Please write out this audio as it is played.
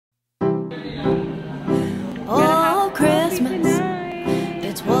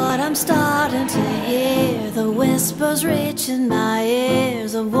whispers reaching my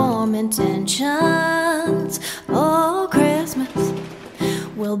ears of warm intentions. Oh, Christmas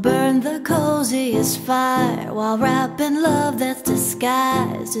will burn the coziest fire while wrapping love that's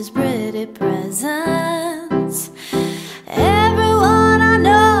disguised as pretty presents. Everyone I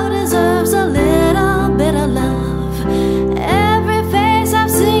know deserves a little bit of love. Every face I've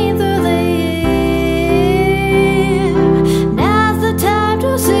seen through the year. Now's the time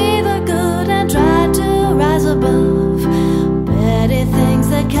to see the good and try to rise above petty things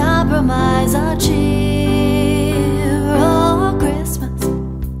that compromise our cheer. Oh, Christmas,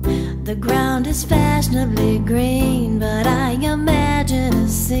 the ground is fashionably green, but I imagine a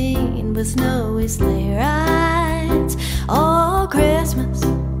scene with snowy sleigh rides. Oh, Christmas,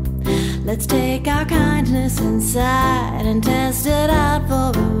 let's take our kindness inside and test it out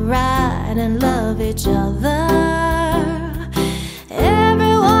for a ride and love each other.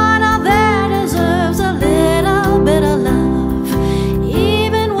 Everyone out there deserves a little bit of love,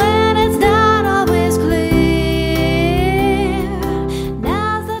 even when it's not always clear.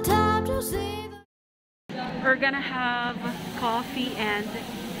 Now's the time to see the... We're gonna have coffee and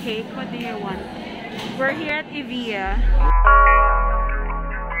cake. What do you want? We're here at Evia.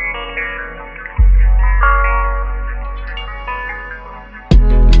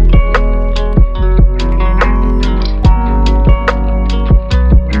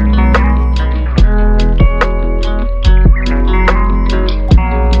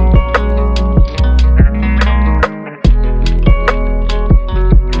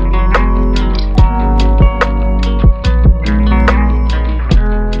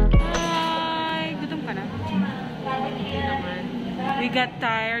 We got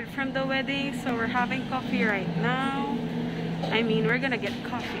tired from the wedding, so we're having coffee right now. I mean, we're gonna get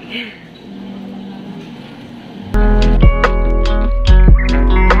coffee.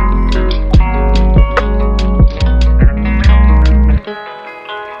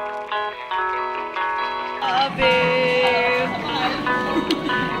 Oh, babe.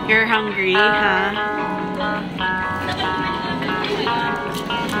 You're hungry, huh?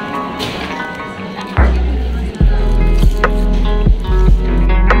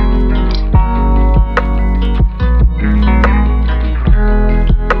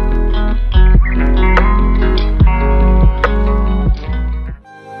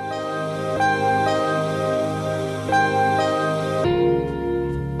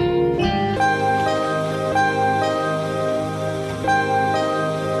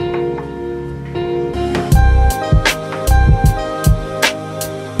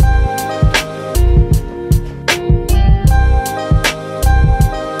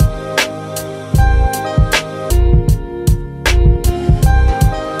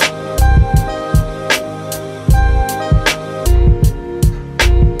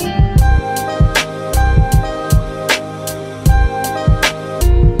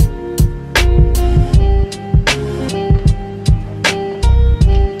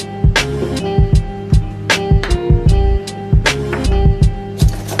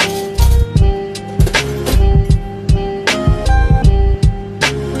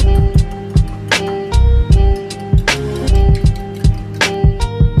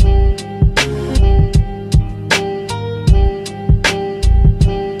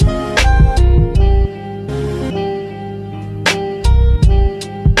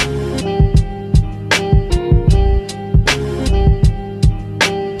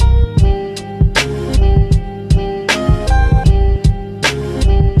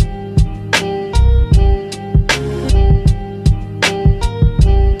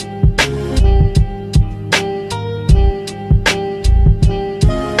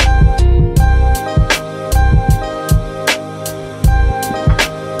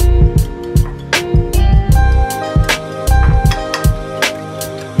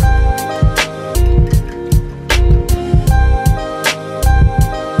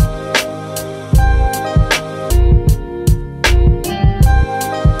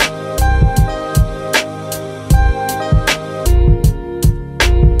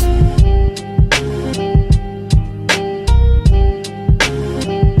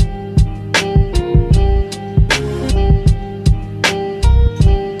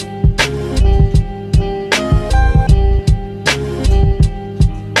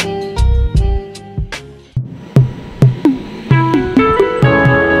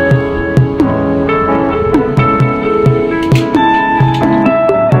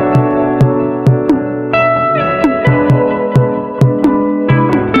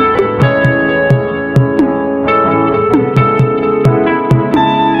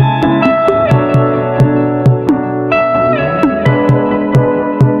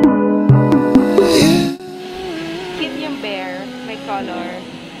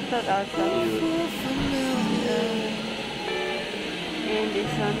 in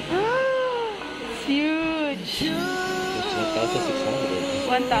this one. It's huge. It's 1,600.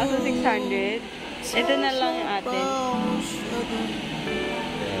 1,600. Ito na lang yung atin.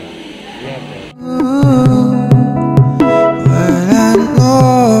 Yeah.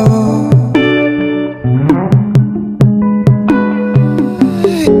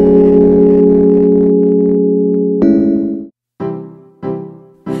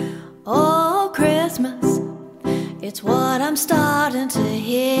 Oh, Christmas, it's what I'm starting to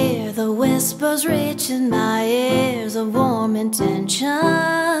hear. The whispers reaching my ears of warm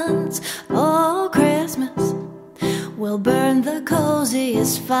intentions. Oh, Christmas, we'll burn the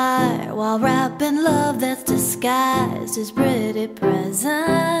coziest fire while wrapping love that's disguised as pretty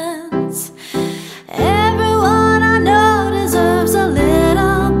presents. Everyone I know deserves a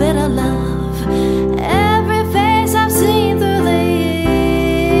little bit of love. Every face I've seen through the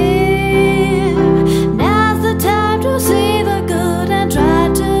year. Now's the time to see the good and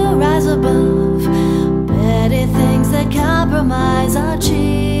try to rise above petty things that compromise our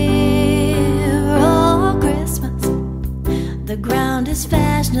cheer. Oh, Christmas, the ground is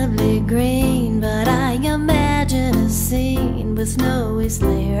fashionably green, but I imagine a scene with snowy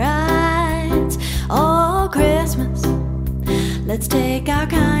sleigh rides. Oh, Christmas, let's take our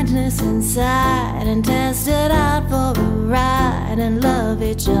kindness inside and test it out for a ride and love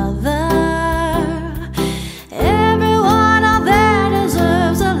each other. Everyone out there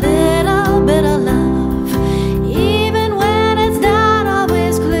deserves a little bit of love, even when it's not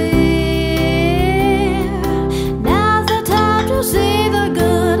always clear. Now's the time to see the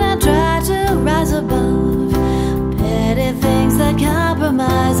good and try to rise above petty things that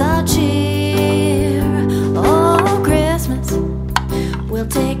compromise our cheer. Oh, Christmas, we'll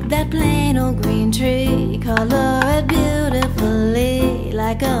take that plain old green tree, color it beautifully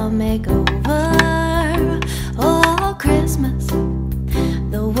like a makeover. Oh, Christmas,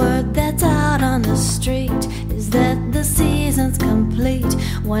 the word that's out on the street is that the season's complete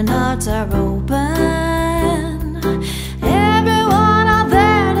when hearts are open. Everyone out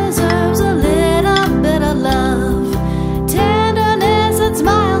there deserves a little bit of love, tenderness and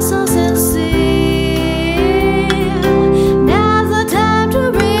smiles so sincere. Now's the time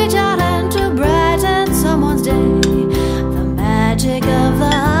to reach out and to brighten someone's day. The magic of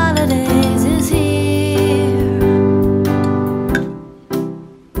the holidays is here.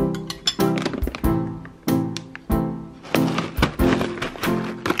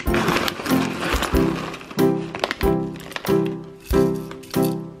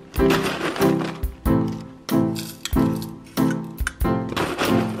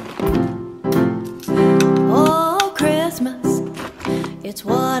 Oh, Christmas, it's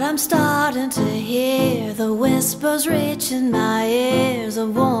what I'm starting to hear. The whispers reaching my ears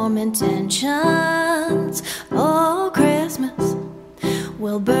of warm intentions. Oh, Christmas,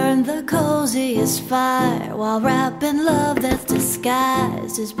 we'll burn the coziest fire while wrapping love that's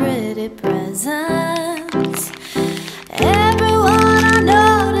disguised as pretty presents. Everyone I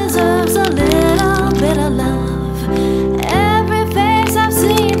know deserves a little bit of love. Every face I've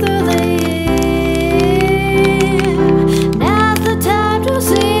seen through the year. Now's the time to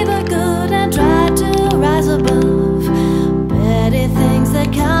see the good and try to rise above petty things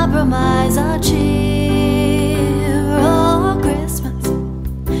that compromise our cheer. Oh, Christmas,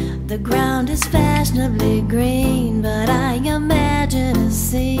 the ground is fashionably green, but I imagine a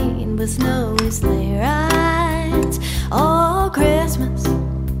scene with snowy sleigh rides. Oh, Christmas,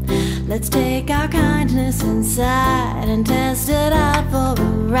 let's take our kindness inside and test it out for a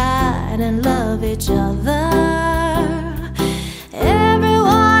ride and love each other.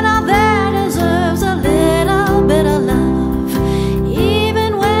 Everyone out there deserves a little bit of love,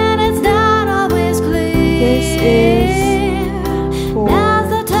 even when it's not always clear. This is for Now's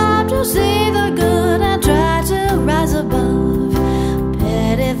the time to see the good and try to rise above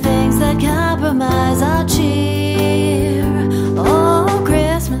petty things that compromise our cheer. Oh,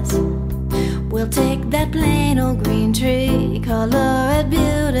 Christmas, we'll take that plain old green tree, color it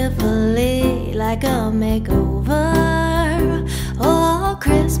beautifully like a makeover. Oh,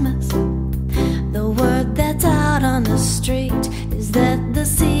 Christmas, the word that's out on the street is that the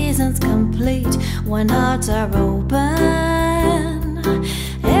season's complete when hearts are open.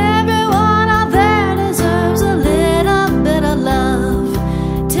 Everyone out there deserves a little bit of love,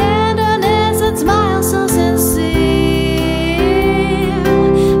 tenderness and smiles so sincere.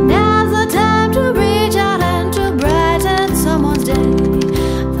 Now's the time to reach out and to brighten someone's day.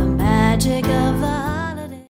 The magic of